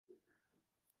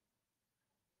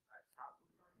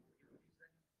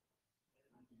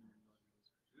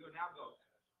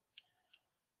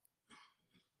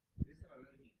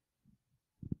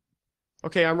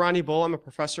Okay, I'm Ronny Bull. I'm a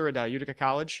professor at Utica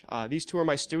College. These two are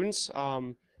my students,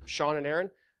 Sean and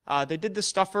Aaron. They did this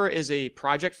stuffer as a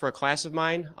project for a class of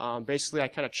mine. Basically, I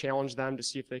kind of challenged them to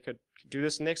see if they could do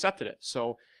this, and they accepted it.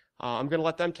 So I'm going to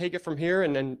let them take it from here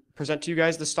and then present to you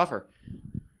guys the stuffer.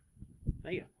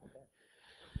 Thank you.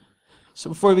 So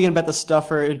before we begin about the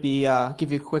stuffer, it'd be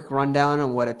give you a quick rundown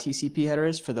on what a TCP header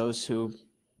is for those who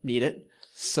need it.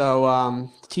 So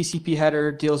TCP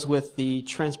header deals with the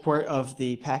transport of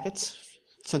the packets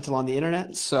sent along the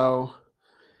internet. So,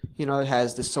 you know, it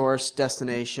has the source,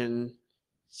 destination,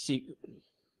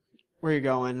 where you're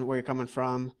going, where you're coming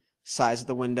from, size of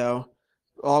the window.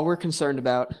 All we're concerned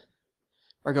about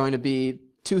are going to be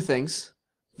two things: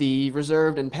 the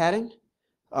reserved and padding.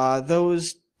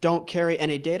 Those don't carry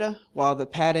any data, while the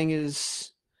padding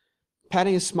is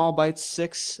small bytes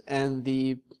 6, and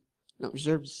the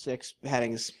reserved 6,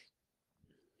 padding is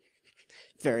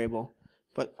variable.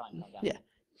 But yeah.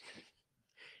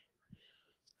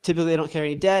 Typically, they don't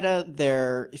carry any data.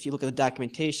 If you look at the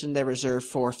documentation, they're reserved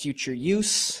for future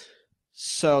use.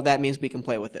 So that means we can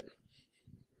play with it.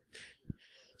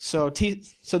 So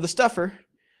the stuffer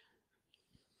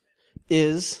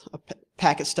is a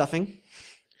packet stuffing.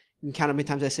 You can count how many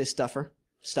times I say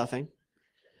stuffing.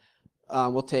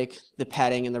 We'll take the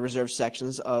padding and the reserved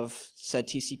sections of said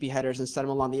TCP headers and set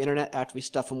them along the internet after we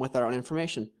stuff them with our own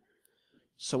information.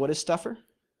 So what is stuffer?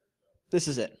 This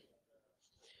is it.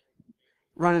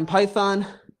 Run in Python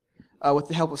with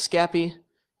the help of Scapy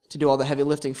to do all the heavy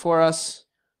lifting for us.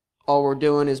 All we're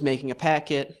doing is making a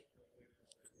packet,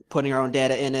 putting our own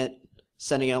data in it,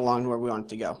 sending it along where we want it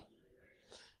to go.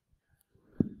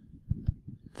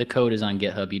 The code is on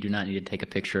GitHub. You do not need to take a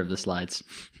picture of the slides.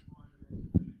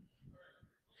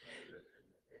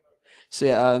 So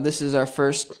yeah, this is our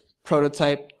first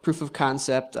prototype, proof of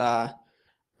concept. Our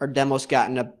demo's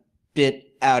gotten a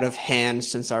bit out of hand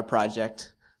since our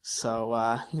project.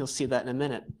 So you'll see that in a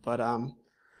minute. But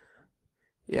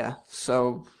yeah,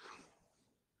 so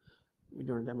we're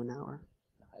doing a demo now, or?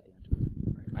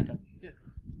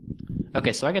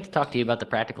 Okay, so I get to talk to you about the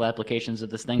practical applications of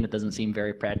this thing that doesn't seem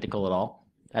very practical at all.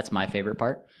 That's my favorite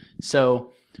part.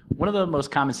 So one of the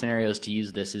most common scenarios to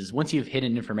use this is once you've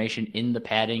hidden information in the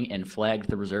padding and flagged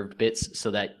the reserved bits so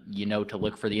that you know to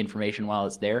look for the information while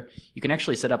it's there, you can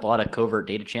actually set up a lot of covert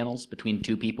data channels between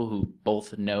two people who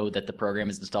both know that the program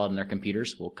is installed on their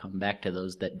computers. We'll come back to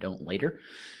those that don't later.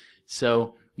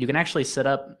 So you can actually set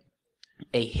up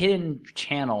a hidden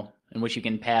channel in which you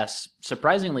can pass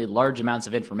surprisingly large amounts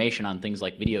of information on things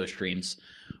like video streams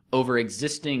over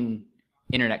existing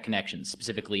internet connections,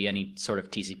 specifically any sort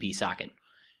of TCP socket.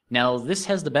 Now, this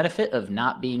has the benefit of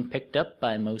not being picked up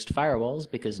by most firewalls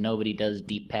because nobody does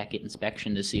deep packet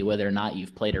inspection to see whether or not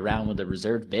you've played around with the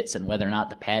reserved bits and whether or not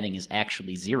the padding is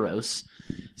actually zeros.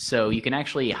 So you can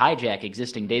actually hijack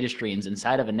existing data streams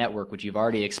inside of a network which you've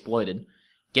already exploited,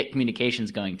 get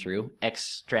communications going through,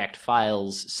 extract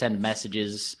files, send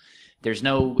messages. There's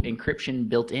no encryption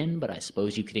built in, but I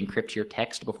suppose you could encrypt your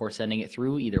text before sending it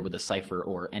through, either with a cipher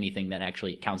or anything that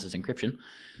actually counts as encryption.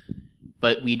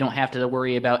 But we don't have to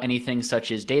worry about anything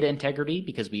such as data integrity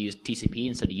because we use TCP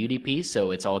instead of UDP, so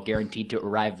it's all guaranteed to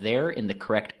arrive there in the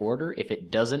correct order. If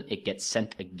it doesn't, it gets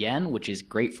sent again, which is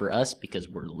great for us because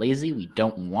we're lazy. We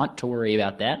don't want to worry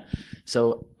about that,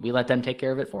 so we let them take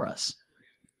care of it for us.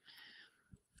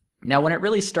 Now, when it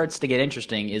really starts to get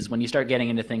interesting is when you start getting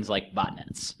into things like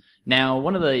botnets. Now,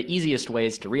 one of the easiest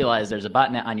ways to realize there's a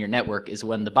botnet on your network is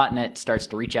when the botnet starts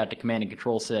to reach out to command and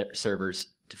control servers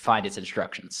to find its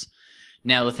instructions.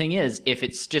 Now, the thing is, if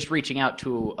it's just reaching out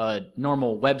to a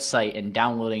normal website and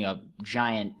downloading a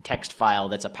giant text file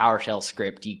that's a PowerShell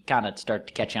script, you kind of start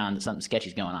to catch on that something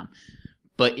sketchy's going on.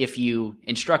 But if you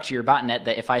instruct your botnet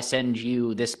that if I send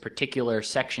you this particular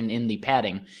section in the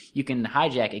padding, you can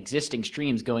hijack existing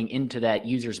streams going into that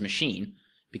user's machine,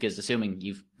 because assuming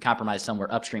you've compromised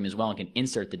somewhere upstream as well and can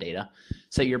insert the data.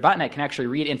 So your botnet can actually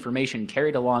read information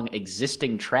carried along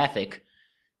existing traffic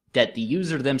that the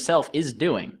user themselves is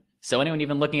doing. So anyone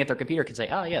even looking at their computer can say,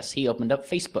 oh yes, he opened up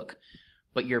Facebook.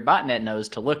 But your botnet knows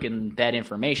to look in that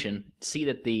information, see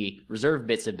that the reserved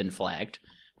bits have been flagged,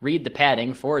 read the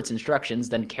padding for its instructions,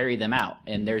 then carry them out.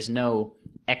 And there's no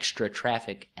extra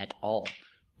traffic at all,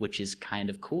 which is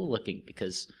kind of cool looking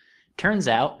because turns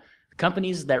out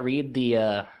companies that read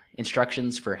the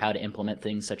instructions for how to implement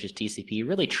things such as TCP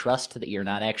really trust that you're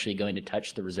not actually going to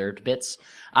touch the reserved bits.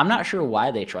 I'm not sure why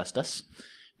they trust us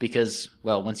because,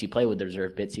 well, once you play with the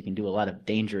reserved bits, you can do a lot of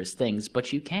dangerous things,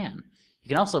 but you can. You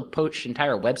can also poach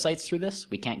entire websites through this.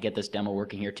 We can't get this demo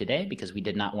working here today because we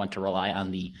did not want to rely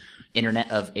on the internet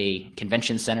of a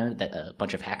convention center that a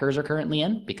bunch of hackers are currently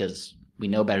in, because we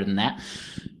know better than that.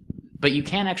 But you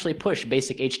can actually push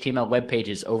basic HTML web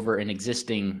pages over an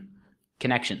existing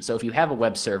connection. So if you have a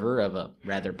web server of a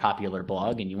rather popular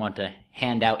blog and you want to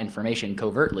hand out information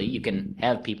covertly, you can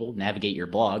have people navigate your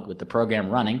blog with the program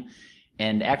running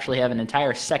and actually have an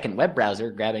entire second web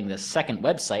browser grabbing the second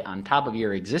website on top of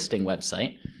your existing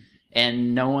website,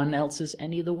 and no one else is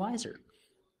any the wiser.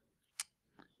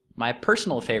 My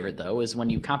personal favorite, though, is when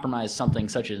you compromise something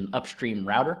such as an upstream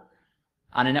router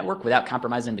on a network without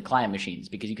compromising the client machines,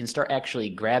 because you can start actually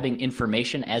grabbing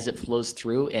information as it flows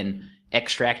through and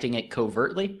extracting it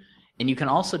covertly. And you can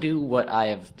also do what I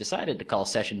have decided to call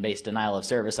session-based denial of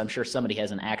service. I'm sure somebody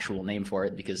has an actual name for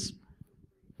it because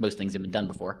most things have been done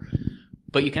before.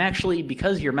 But you can actually,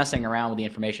 because you're messing around with the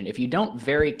information, if you don't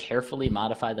very carefully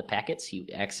modify the packets, you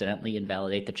accidentally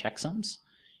invalidate the checksums.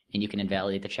 And you can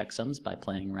invalidate the checksums by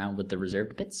playing around with the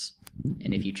reserved bits.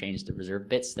 And if you change the reserved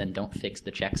bits, then don't fix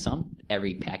the checksum,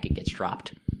 every packet gets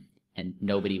dropped. And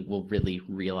nobody will really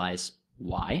realize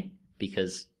why,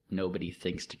 because nobody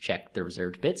thinks to check the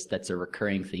reserved bits. That's a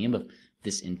recurring theme of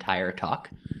this entire talk.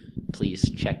 Please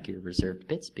check your reserved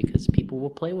bits because people will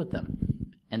play with them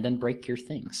and then break your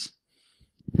things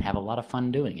and have a lot of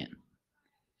fun doing it.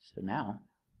 So now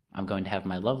I'm going to have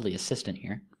my lovely assistant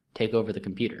here take over the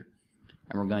computer,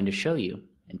 and we're going to show you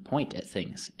and point at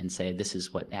things and say this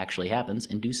is what actually happens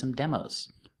and do some demos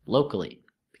locally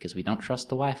because we don't trust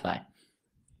the Wi-Fi.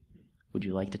 Would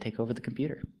you like to take over the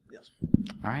computer? Yes.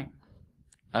 All right.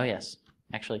 Oh yes.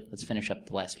 Actually, let's finish up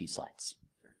the last few slides.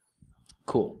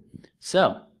 Cool.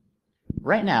 So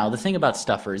right now, the thing about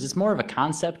Stuffer is it's more of a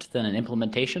concept than an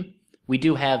implementation. We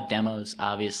do have demos,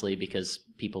 obviously, because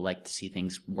people like to see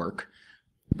things work.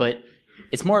 But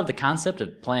it's more of the concept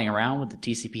of playing around with the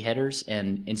TCP headers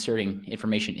and inserting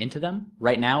information into them.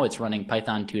 Right now, it's running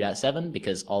Python 2.7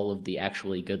 because all of the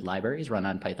actually good libraries run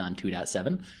on Python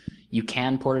 2.7. You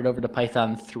can port it over to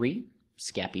Python 3.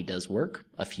 Scapy does work.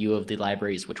 A few of the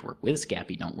libraries which work with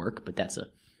Scapy don't work, but that's an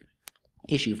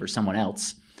issue for someone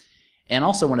else. And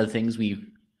also one of the things we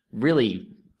really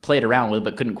played around with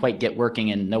but couldn't quite get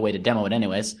working and no way to demo it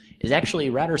anyways is actually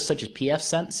routers such as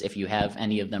pfSense. If you have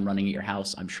any of them running at your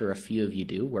house, I'm sure a few of you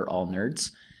do, we're all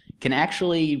nerds, can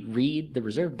actually read the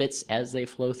reserved bits as they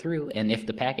flow through, and if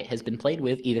the packet has been played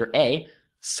with, either A,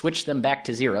 switch them back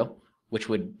to 0, which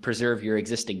would preserve your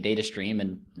existing data stream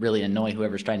and really annoy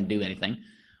whoever's trying to do anything,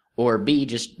 or B,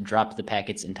 just drop the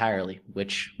packets entirely,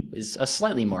 which is a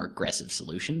slightly more aggressive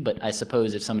solution, but I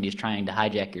suppose if somebody's trying to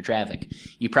hijack your traffic,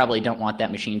 you probably don't want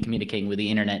that machine communicating with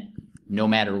the internet no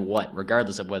matter what,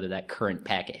 regardless of whether that current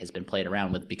packet has been played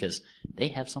around with, because they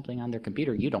have something on their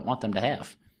computer you don't want them to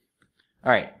have.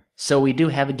 All right, so we do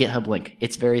have a GitHub link.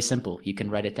 It's very simple. You can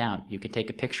write it down. You can take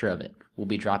a picture of it. We'll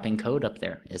be dropping code up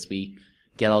there as we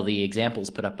get all the examples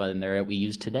put up in there that we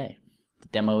used today. The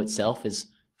demo itself is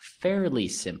fairly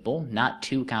simple, not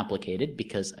too complicated,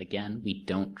 because again, we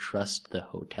don't trust the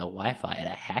hotel Wi-Fi at a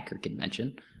hacker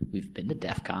convention. We've been to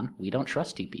DEF CON. We don't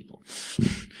trust you people.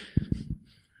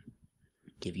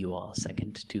 Give you all a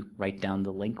second to write down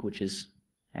the link, which is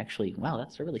actually, wow,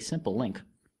 that's a really simple link.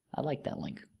 I like that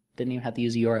link. Didn't even have to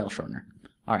use a URL shortener.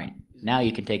 All right, now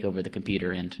you can take over the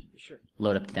computer and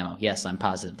load up the demo. Yes, I'm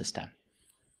positive this time.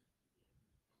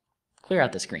 Clear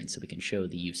out the screen so we can show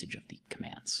the usage of the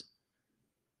commands.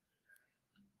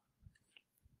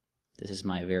 This is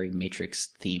my very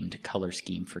Matrix-themed color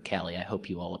scheme for Kali. I hope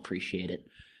you all appreciate it.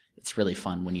 It's really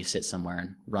fun when you sit somewhere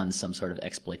and run some sort of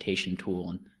exploitation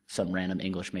tool and some random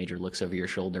English major looks over your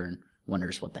shoulder and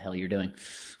wonders what the hell you're doing.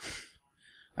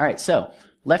 All right, so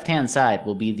left-hand side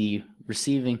will be the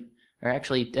receiving, or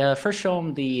actually, first show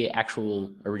them the actual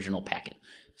original packet.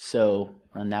 So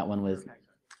run that one with,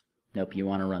 nope, you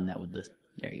want to run that with this,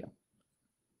 there you go.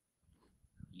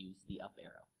 Use the up arrow.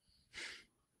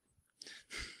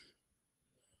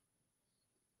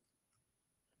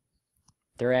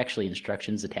 There are actually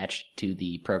instructions attached to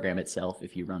the program itself.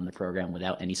 If you run the program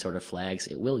without any sort of flags,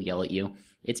 it will yell at you.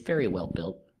 It's very well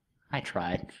built. I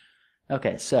tried.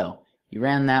 Okay, so you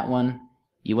ran that one.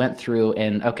 You went through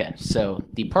and, okay, so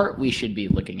the part we should be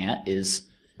looking at is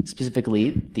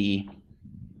specifically the,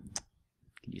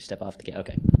 can you step off the,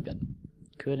 okay, good.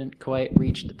 Couldn't quite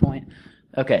reach the point.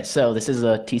 Okay, so this is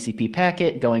a TCP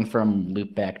packet going from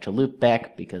loopback to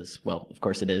loopback because, well, of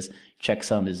course it is.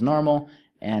 Checksum is normal.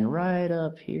 And right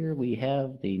up here we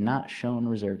have the not shown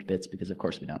reserved bits because of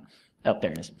course we don't. Oh,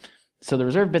 there it is. So the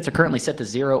reserved bits are currently set to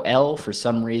 0L. For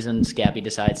some reason, Scapy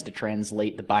decides to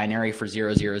translate the binary for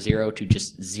 000 to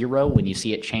just 0. When you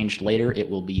see it changed later, it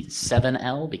will be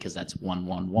 7L because that's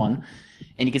 111.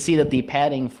 And you can see that the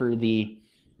padding for the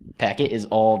packet is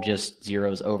all just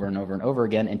zeros over and over and over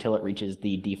again until it reaches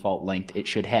the default length it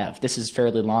should have. This is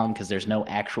fairly long because there's no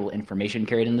actual information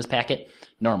carried in this packet.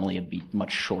 Normally it'd be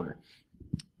much shorter.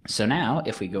 So now,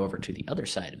 if we go over to the other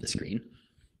side of the screen,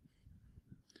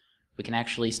 we can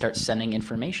actually start sending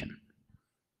information.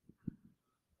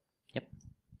 Yep.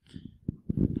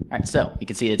 All right, so you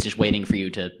can see it's just waiting for you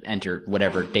to enter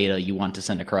whatever data you want to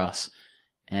send across.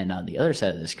 And on the other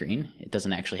side of the screen, it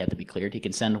doesn't actually have to be cleared. He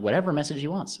can send whatever message he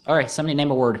wants. All right, somebody name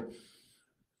a word.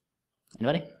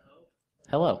 Anybody?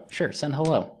 Hello. Sure, send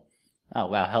hello. Oh,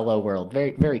 wow, hello world.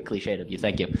 Very, very cliched of you.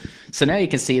 Thank you. So now you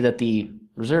can see that the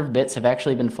reserved bits have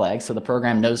actually been flagged, so the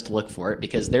program knows to look for it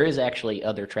because there is actually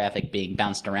other traffic being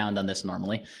bounced around on this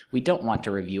normally. We don't want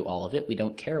to review all of it. We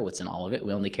don't care what's in all of it.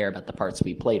 We only care about the parts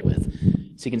we played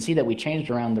with. So you can see that we changed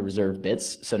around the reserved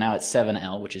bits. So now it's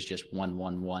 7L, which is just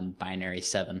 111 binary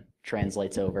 7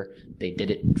 translates over. They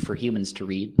did it for humans to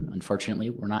read. Unfortunately,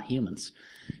 we're not humans.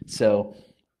 So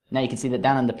now you can see that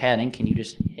down in the padding, can you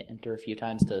just hit enter a few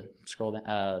times to scroll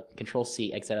down, Control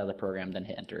C, exit out of the program, then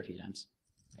hit enter a few times.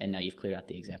 And now you've cleared out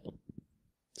the example.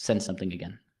 Send something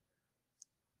again.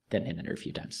 Then hit enter a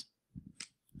few times.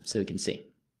 So we can see.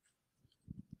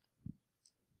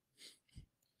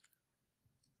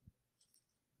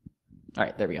 All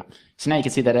right, there we go. So now you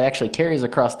can see that it actually carries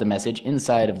across the message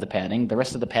inside of the padding. The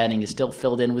rest of the padding is still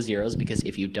filled in with zeros because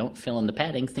if you don't fill in the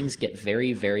padding, things get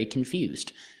very, very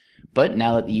confused. But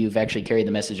now that you've actually carried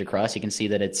the message across, you can see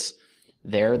that it's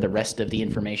there. The rest of the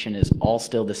information is all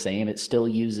still the same. It still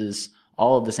uses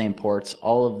all of the same ports,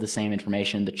 all of the same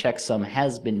information. The checksum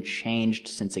has been changed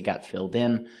since it got filled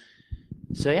in.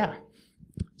 So yeah,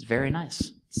 it's very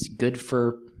nice. It's good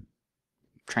for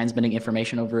transmitting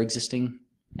information over existing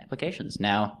applications.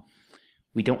 Now,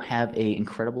 we don't have a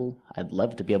incredible, I'd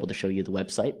love to be able to show you the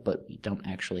website, but we don't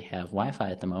actually have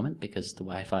Wi-Fi at the moment because the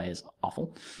Wi-Fi is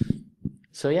awful.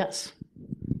 So yes,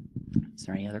 is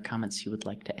there any other comments you would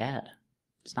like to add?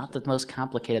 It's not the most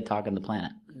complicated talk on the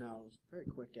planet. No, it was very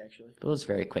quick actually. It was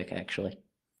very quick actually.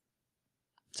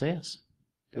 So yes,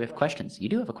 do we have questions? You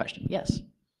do have a question, yes.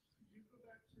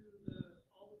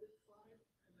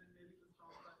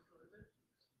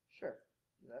 Sure.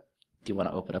 Do you want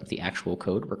to open up the actual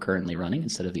code we're currently running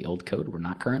instead of the old code we're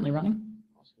not currently running?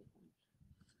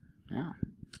 Yeah.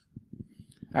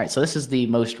 All right, so this is the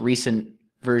most recent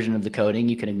version of the coding.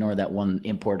 You can ignore that one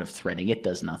import of threading. It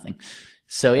does nothing.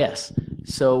 So yes,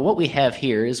 so what we have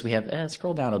here is we have,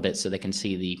 scroll down a bit so they can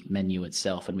see the menu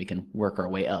itself and we can work our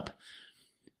way up.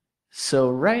 So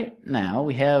right now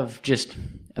we have just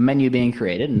a menu being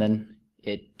created and then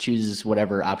it chooses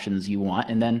whatever options you want,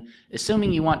 and then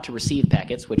assuming you want to receive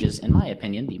packets, which is, in my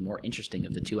opinion, the more interesting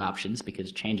of the two options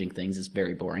because changing things is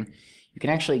very boring, you can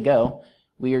actually go,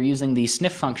 we are using the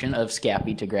sniff function of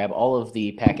Scapy to grab all of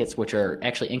the packets which are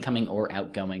actually incoming or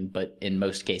outgoing, but in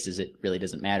most cases it really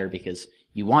doesn't matter because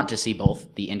you want to see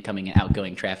both the incoming and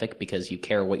outgoing traffic because you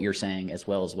care what you're saying as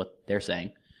well as what they're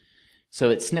saying. So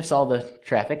it sniffs all the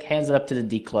traffic, hands it up to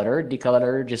the declutter.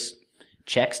 Declutter just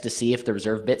checks to see if the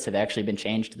reserve bits have actually been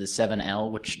changed to the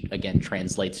 7L, which again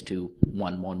translates to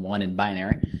 111 in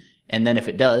binary. And then if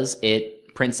it does,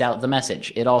 it prints out the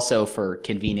message. It also, for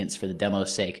convenience for the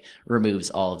demo's sake, removes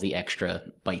all of the extra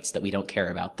bytes that we don't care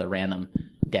about, the random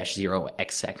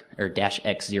 -0x or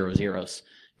 -x00s.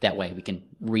 That way we can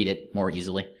read it more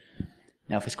easily.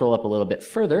 Now if we scroll up a little bit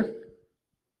further,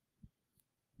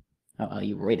 oh,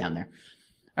 you were way down there.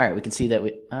 All right, we can see that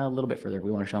a little bit further.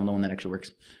 We want to show them the one that actually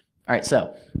works. All right,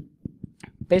 so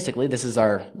basically this is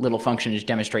our little function to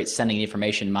demonstrate sending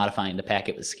information, modifying the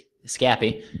packet with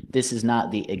Scapy. This is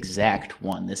not the exact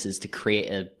one. This is to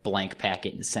create a blank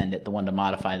packet and send it. The one to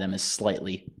modify them is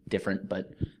slightly different,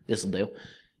 but this will do.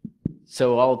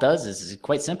 So all it does is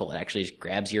quite simple. It actually just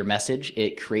grabs your message.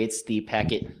 It creates the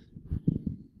packet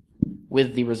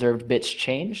with the reserved bits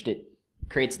changed. It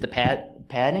creates the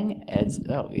padding.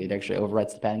 It actually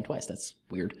overwrites the padding twice. That's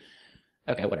weird.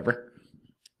 Okay, whatever.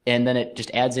 And then it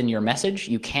just adds in your message.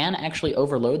 You can actually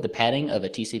overload the padding of a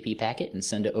TCP packet and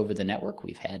send it over the network.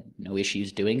 We've had no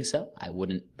issues doing so. I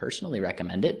wouldn't personally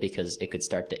recommend it because it could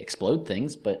start to explode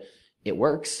things, but it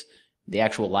works. The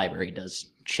actual library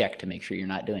does check to make sure you're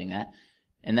not doing that.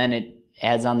 And then it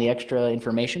adds on the extra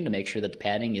information to make sure that the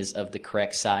padding is of the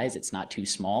correct size. It's not too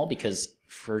small because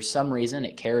for some reason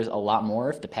it cares a lot more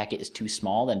if the packet is too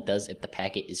small than it does if the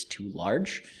packet is too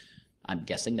large. I'm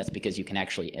guessing that's because you can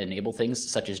actually enable things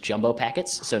such as jumbo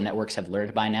packets. So networks have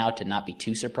learned by now to not be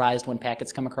too surprised when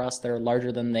packets come across that are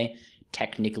larger than they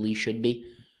technically should be.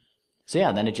 So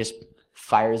yeah, then it just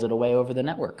fires it away over the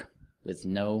network with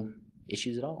no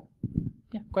issues at all.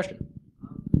 Yeah, question.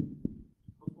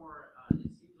 Before, it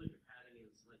seems like your padding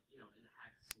is like, in the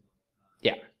hexagon.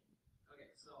 Yeah. Okay,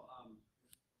 so I was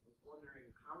wondering,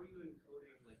 how are you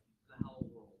encoding like the hello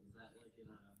world? Is that like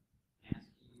in a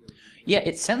ASCII or? Yeah,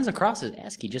 it sends across as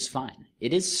ASCII just fine.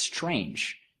 It is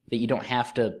strange that you don't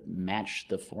have to match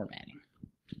the formatting.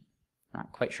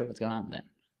 Not quite sure what's going on with that.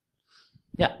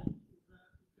 Yeah.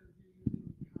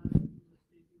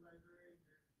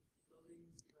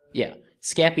 Yeah,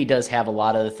 Scapy does have a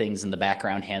lot of the things in the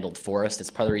background handled for us. That's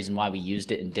part of the reason why we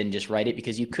used it and didn't just write it,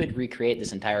 because you could recreate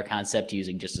this entire concept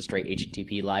using just a straight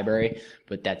HTTP library,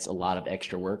 but that's a lot of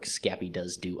extra work. Scapy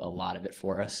does do a lot of it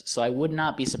for us. So I would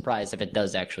not be surprised if it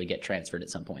does actually get transferred at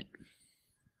some point.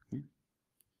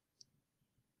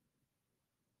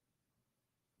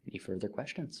 Any further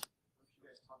questions?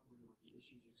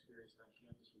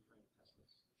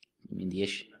 You mean the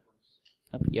issue?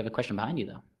 Oh, you have a question behind you,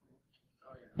 though.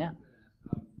 Yeah.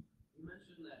 You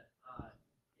mentioned that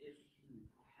if you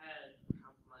had a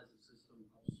compromising system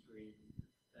upstream,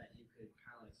 that you could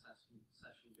kind of like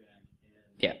session jack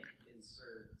and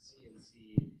insert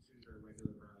CNC to your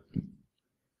regular browser.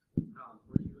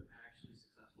 Were you actually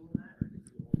successful in that, or did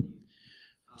you only?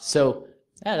 So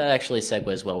that actually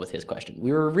segues well with his question.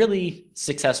 We were really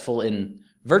successful in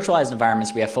virtualized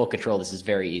environments. We have full control. This is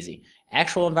very easy.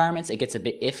 Actual environments, it gets a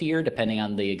bit iffier depending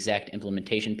on the exact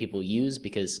implementation people use,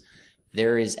 because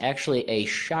there is actually a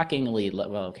shockingly,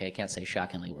 well, okay, I can't say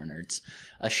shockingly, we're nerds,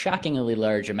 a shockingly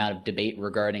large amount of debate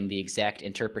regarding the exact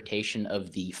interpretation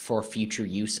of the for future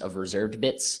use of reserved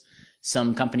bits.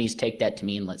 Some companies take that to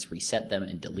mean let's reset them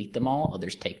and delete them all.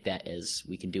 Others take that as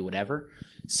we can do whatever.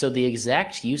 So the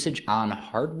exact usage on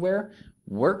hardware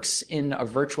works in a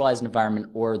virtualized environment,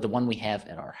 or the one we have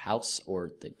at our house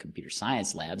or the computer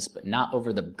science labs, but not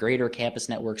over the greater campus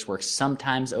networks. Works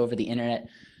sometimes over the internet.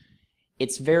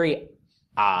 It's very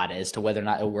odd as to whether or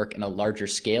not it'll work in a larger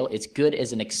scale. It's good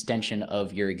as an extension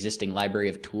of your existing library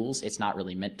of tools. It's not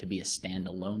really meant to be a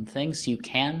standalone thing. So you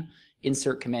can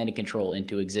insert command and control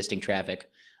into existing traffic.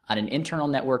 On an internal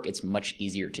network, it's much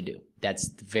easier to do. That's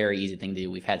a very easy thing to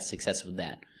do. We've had success with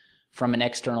that. From an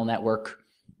external network,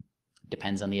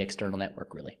 depends on the external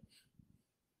network, really.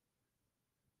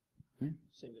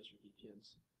 Same goes for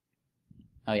VPNs.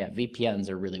 Oh yeah, VPNs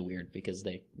are really weird because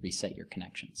they reset your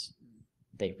connections.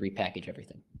 They repackage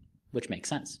everything, which makes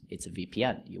sense. It's a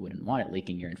VPN. You wouldn't want it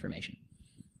leaking your information.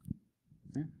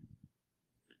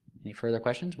 Any further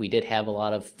questions? We did have a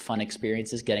lot of fun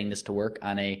experiences getting this to work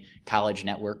on a college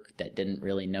network that didn't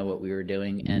really know what we were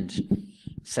doing, and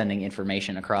sending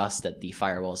information across that the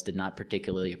firewalls did not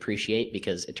particularly appreciate,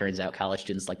 because it turns out college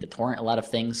students like to torrent a lot of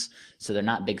things, so they're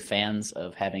not big fans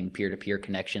of having peer-to-peer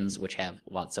connections which have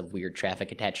lots of weird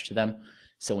traffic attached to them.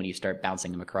 So when you start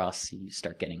bouncing them across, you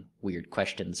start getting weird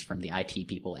questions from the IT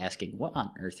people asking, what on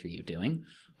earth are you doing?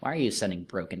 Why are you sending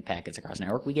broken packets across the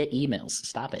network? We get emails.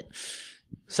 Stop it.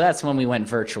 So that's when we went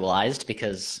virtualized,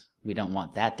 because we don't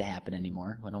want that to happen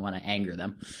anymore. We don't want to anger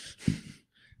them.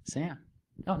 So yeah.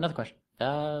 Oh, another question.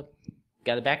 Got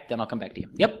it back, then I'll come back to you.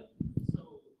 Yep.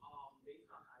 So, based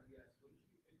on IDS, what did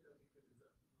you pick up because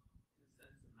of the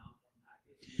sense amount of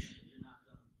package? You're not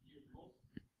most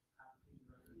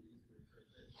applications are going to use it for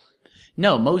this, right?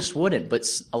 No, most wouldn't, but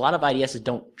a lot of IDSs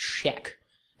don't check.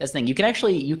 That's the thing.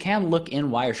 You can look in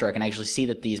Wireshark and actually see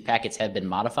that these packets have been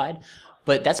modified,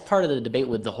 but that's part of the debate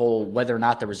with the whole whether or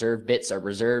not the reserved bits are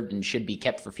reserved and should be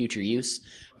kept for future use.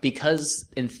 Because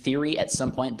in theory, at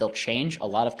some point they'll change, a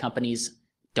lot of companies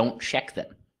don't check them.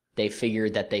 They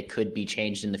figured that they could be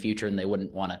changed in the future and they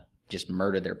wouldn't want to just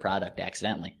murder their product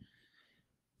accidentally.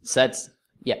 So that's,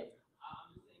 yeah.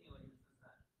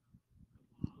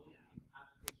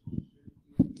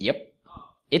 Yep.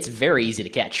 It's very easy to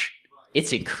catch.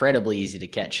 It's incredibly easy to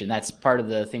catch, and that's part of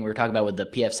the thing we were talking about with the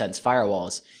pfSense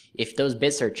firewalls. If those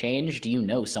bits are changed, you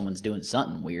know someone's doing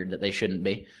something weird that they shouldn't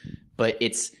be. But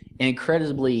it's an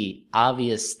incredibly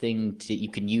obvious thing that you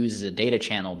can use as a data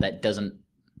channel that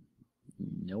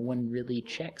no one really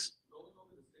checks.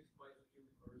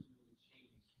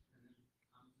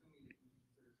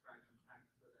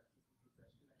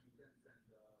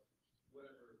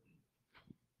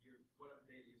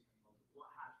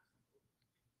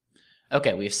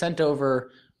 Okay, we've sent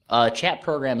over, chat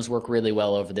programs work really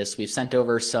well over this. We've sent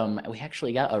over we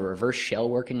actually got a reverse shell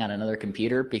working on another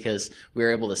computer because we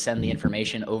were able to send the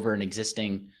information over an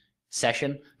existing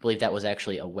session. I believe that was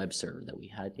actually a web server that we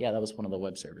had. Yeah, that was one of the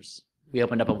web servers. We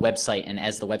opened up a website, and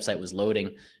as the website was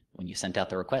loading, when you sent out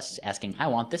the request asking, I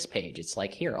want this page, it's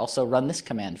like, here, also run this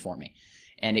command for me.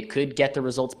 And it could get the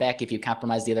results back if you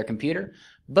compromise the other computer,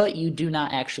 but you do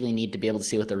not actually need to be able to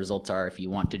see what the results are if you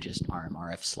want to just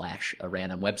rmrf/ a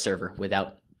random web server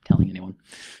without telling anyone.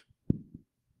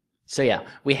 So yeah,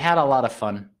 we had a lot of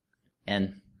fun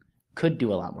and could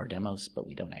do a lot more demos, but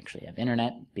we don't actually have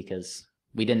internet because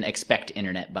we didn't expect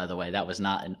internet, by the way. That was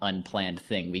not an unplanned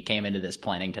thing. We came into this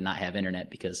planning to not have internet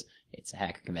because it's a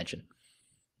hacker convention.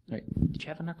 All right. Did you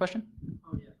have another question?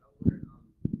 Oh, yeah.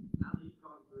 Now that you've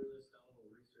gone through this level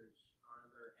of research, are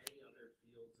there any other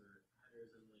fields or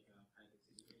headers in like a packet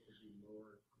that could be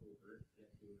more covert?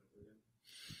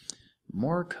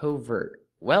 More covert.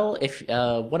 Well, if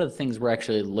one of the things we're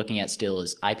actually looking at still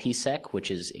is IPsec,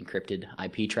 which is encrypted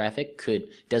IP traffic,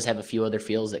 does have a few other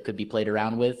fields that could be played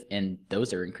around with, and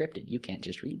those are encrypted. You can't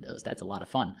just read those. That's a lot of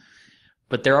fun.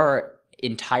 But there are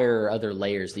entire other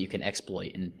layers that you can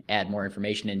exploit and add more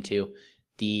information into.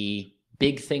 The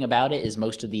big thing about it is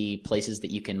most of the places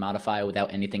that you can modify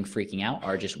without anything freaking out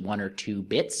are just 1 or 2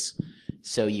 bits.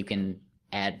 So you can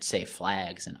add, say,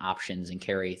 flags and options and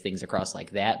carry things across like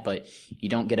that, but you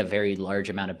don't get a very large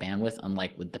amount of bandwidth,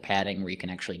 unlike with the padding where you can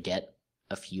actually get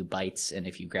a few bytes, and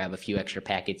if you grab a few extra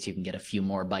packets, you can get a few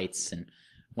more bytes, and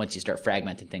once you start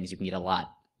fragmenting things, you can get a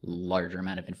lot larger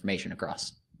amount of information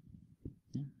across.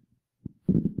 Yeah.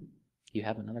 You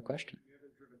have another question? You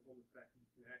haven't driven home the fact that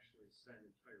you can actually send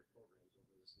entire programs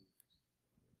over this.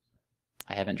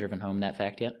 I haven't driven home that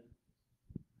fact yet?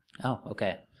 Oh,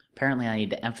 okay. Apparently I need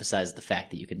to emphasize the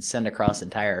fact that you can send across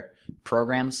entire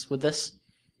programs with this.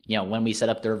 You know, when we set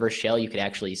up the reverse shell, you could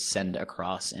actually send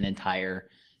across an entire,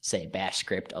 say, bash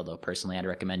script, although personally I'd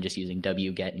recommend just using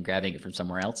wget and grabbing it from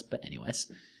somewhere else, but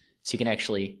anyways. So you can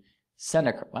actually send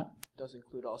across, what? It does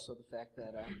include also the fact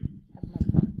that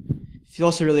if you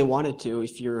also really wanted to,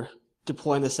 if you're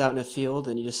deploying this out in a field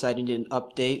and you decide you need an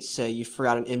update, say you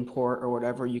forgot an import or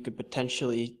whatever, you could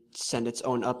potentially send its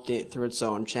own update through its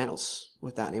own channels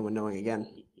without anyone knowing again.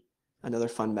 Another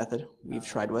fun method we've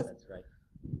tried with. That's right.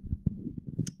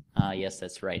 Yes,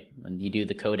 that's right. When you do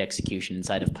the code execution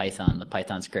inside of Python, the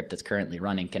Python script that's currently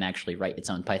running can actually write its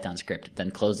own Python script, then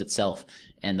close itself,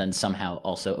 and then somehow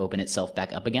also open itself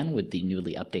back up again with the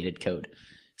newly updated code.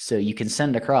 So you can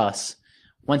send across,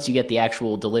 once you get the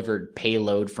actual delivered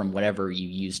payload from whatever you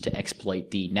use to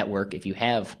exploit the network, if you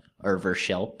have a reverse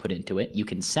shell put into it, you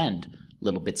can send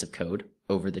little bits of code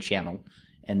over the channel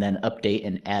and then update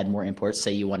and add more imports.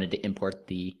 Say you wanted to import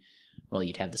the, well,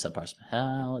 you'd have the subparse.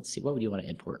 Let's see, what would you want to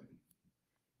import?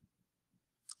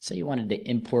 Say you wanted to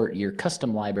import your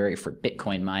custom library for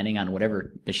Bitcoin mining on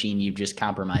whatever machine you've just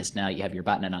compromised. Now you have your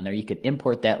botnet on there. You could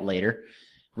import that later,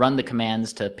 run the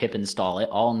commands to pip install it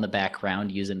all in the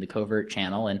background using the covert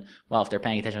channel. And well, if they're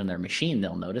paying attention on their machine,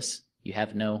 they'll notice you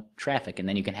have no traffic. And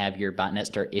then you can have your botnet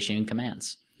start issuing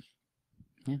commands.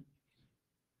 Yeah.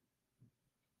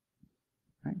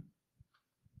 All right.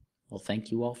 Well, thank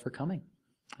you all for coming.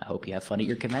 I hope you have fun at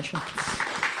your convention.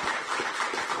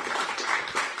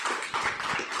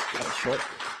 That was short.